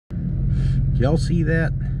Y'all see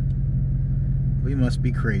that? We must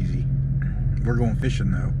be crazy. We're going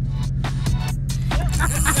fishing though.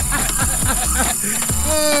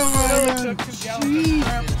 Oh my God. Jeez.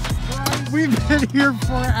 We've been here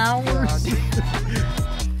for hours.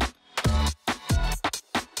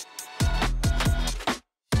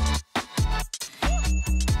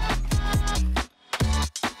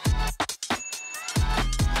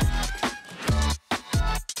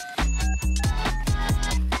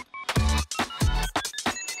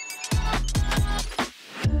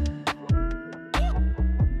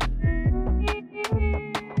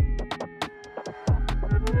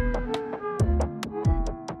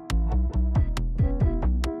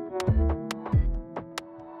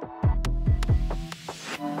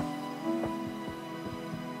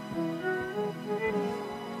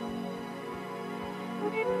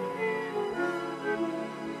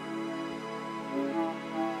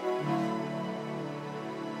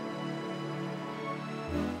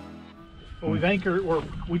 Well, we've anchored, or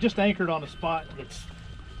we just anchored on a spot that's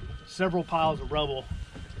several piles of rubble,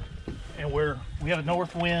 and we have a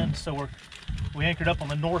north wind, so we anchored up on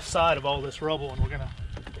the north side of all this rubble, and we're gonna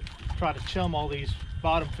try to chum all these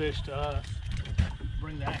bottom fish to us,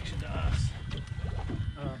 bring the action to us.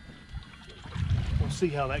 We'll see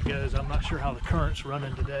how that goes. I'm not sure how the current's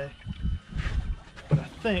running today, but I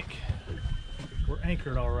think we're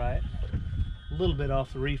anchored all right. A little bit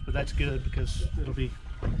off the reef, but that's good because it'll be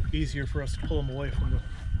easier for us to pull them away from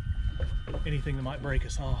anything that might break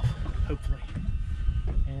us off, hopefully.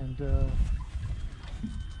 And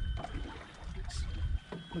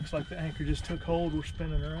looks like the anchor just took hold. We're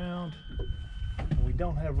spinning around, and we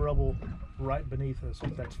don't have rubble right beneath us,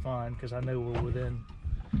 but that's fine because I know we're within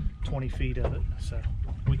 20 feet of it, so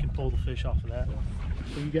we can pull the fish off of that.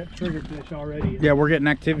 So you got triggerfish already? Yeah, we're getting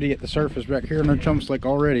activity at the surface back here in the chum slick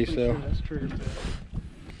already. So sure that's triggerfish.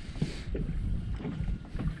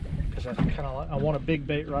 I want a big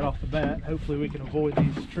bait right off the bat. Hopefully we can avoid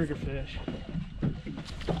these triggerfish.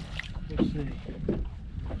 Let's see.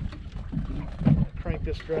 Crank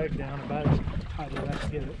this drag down about as tight as I can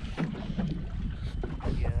get it.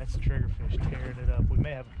 Yeah, that's triggerfish tearing it up. We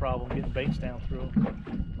may have a problem getting baits down through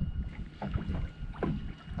them.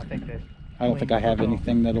 I don't think I have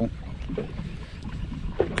anything that'll.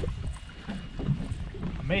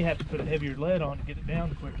 I may have to put a heavier lead on to get it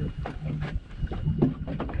down quicker.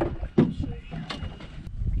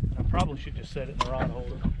 Probably should just set it in the rod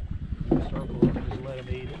holder. Circle it and just let him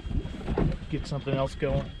eat it. Get something else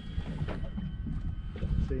going.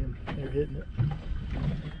 See them, they're hitting it.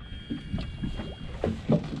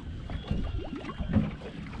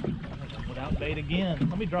 Without bait again.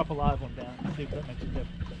 Let me drop a live one down and see if that makes a difference.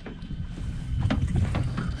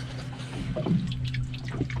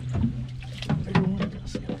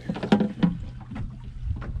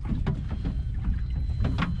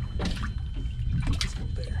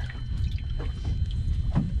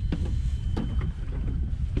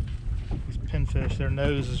 Fish, their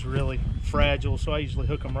nose is really fragile, so I usually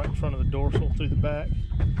hook them right in front of the dorsal through the back.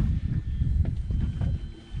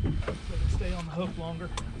 So they stay on the hook longer.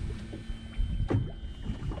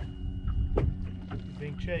 He's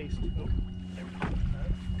being chased. Oh, there we go.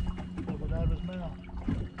 No, pulled it out of his mouth.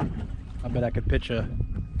 I bet I could pitch a.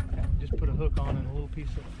 Just put a hook on and a little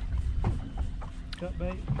piece of cut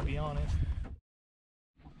bait, to be honest.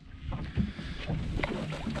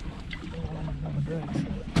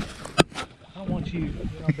 I want you.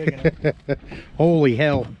 You're not big enough. Holy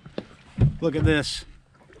hell. Look at this.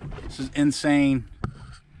 This is insane.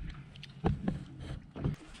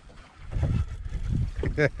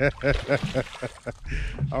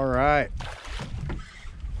 All right.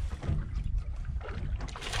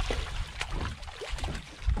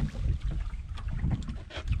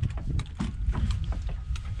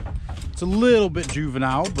 It's a little bit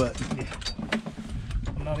juvenile, but yeah.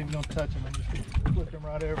 I'm not even going to touch him. I'm just going to flick him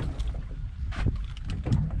right over.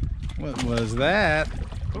 What was that?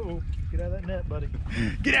 Uh-oh. Get out of that net, buddy.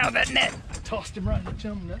 Get out of that net! I tossed him right in the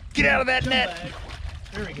chum net. Get out of that net! Bag.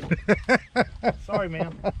 There we go. Sorry,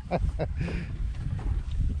 man. Look at that.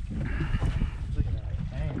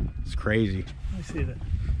 Dang. It's crazy. Let me see that.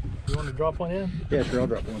 You want to drop one in? Yeah, sure, I'll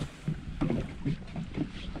drop one.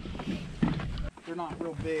 They're not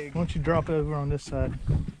real big. Why don't you drop over on this side?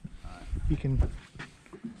 You can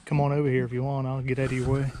come on over here if you want. I'll get out of your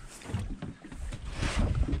way.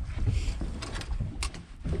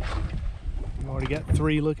 You already got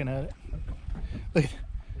 3 looking at it. Look,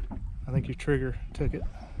 I think your trigger took it.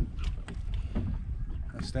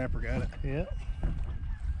 That snapper got it. Yeah.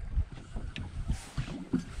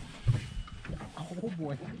 Oh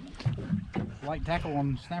boy. Light tackle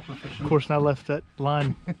on snapper fishing. Of course, I left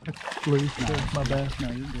line loose. So my bad.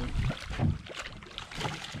 No, you're good.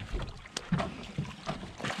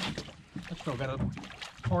 I still got a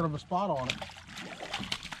part of a spot on it.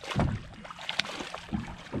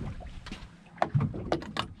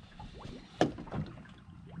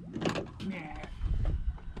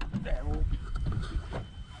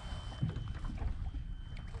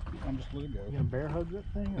 I'm just let it go. You gonna bear hug that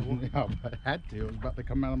thing? Or what? Yeah, I had to. It was about to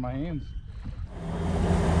come out of my hands.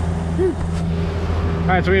 All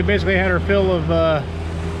right, so we basically had our fill of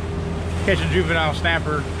catching juvenile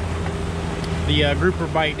snapper. The grouper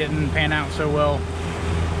bite didn't pan out so well,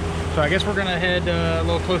 so I guess we're gonna head a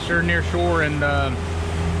little closer near shore and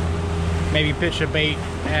maybe pitch a bait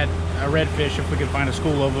at a redfish if we can find a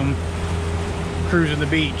school of them cruising the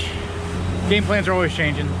beach. Game plans are always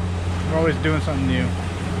changing. We're always doing something new.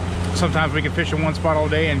 Sometimes we can fish in one spot all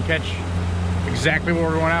day and catch exactly what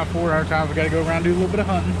we're going out for. Other times we got to go around and do a little bit of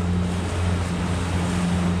hunting.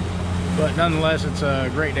 But nonetheless, it's a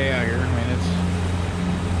great day out here. I mean, it's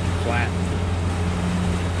flat.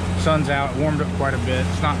 Sun's out, warmed up quite a bit.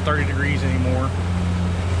 It's not 30 degrees anymore.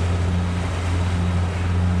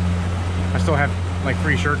 I still have like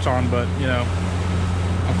 3 shirts on, but you know,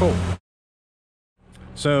 I'm cold.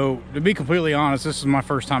 So to be completely honest, this is my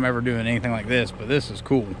first time ever doing anything like this, but this is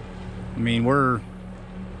cool. I mean, we're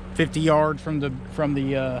 50 yards from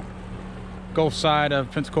the Gulf side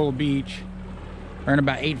of Pensacola Beach. We're in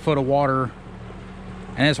about 8 foot of water,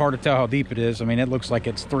 and it's hard to tell how deep it is. I mean, it looks like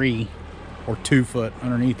it's 3 or 2 foot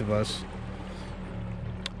underneath of us.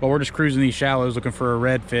 But we're just cruising these shallows looking for a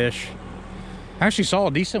redfish. I actually saw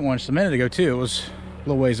a decent one just a minute ago too. It was a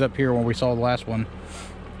little ways up here when we saw the last one.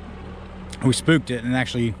 We spooked it and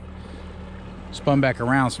actually spun back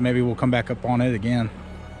around, so maybe we'll come back up on it again.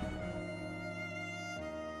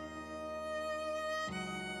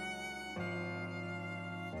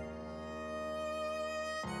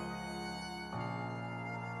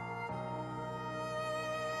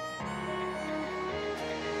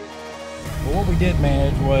 But what we did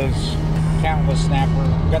manage was countless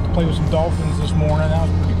snapper. We got to play with some dolphins this morning. That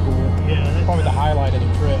was pretty cool. Yeah, that's Probably the highlight of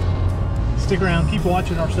the trip. Stick around, keep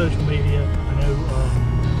watching our social media. I know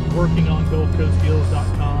working on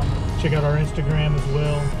GulfCoastGills.com. Check out our Instagram as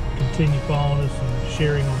well. Continue following us and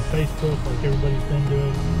sharing on Facebook like everybody's been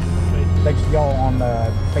doing. Thanks to y'all on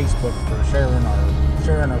Facebook for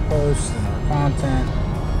sharing our posts and our content.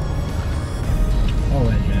 All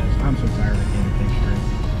that jazz. I'm so tired I can't think straight.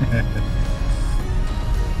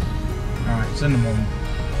 All right, send them home.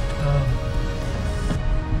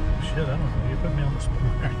 Shit, I don't know. You put me on the spot.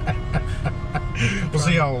 We'll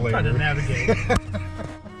see y'all later. Try to navigate.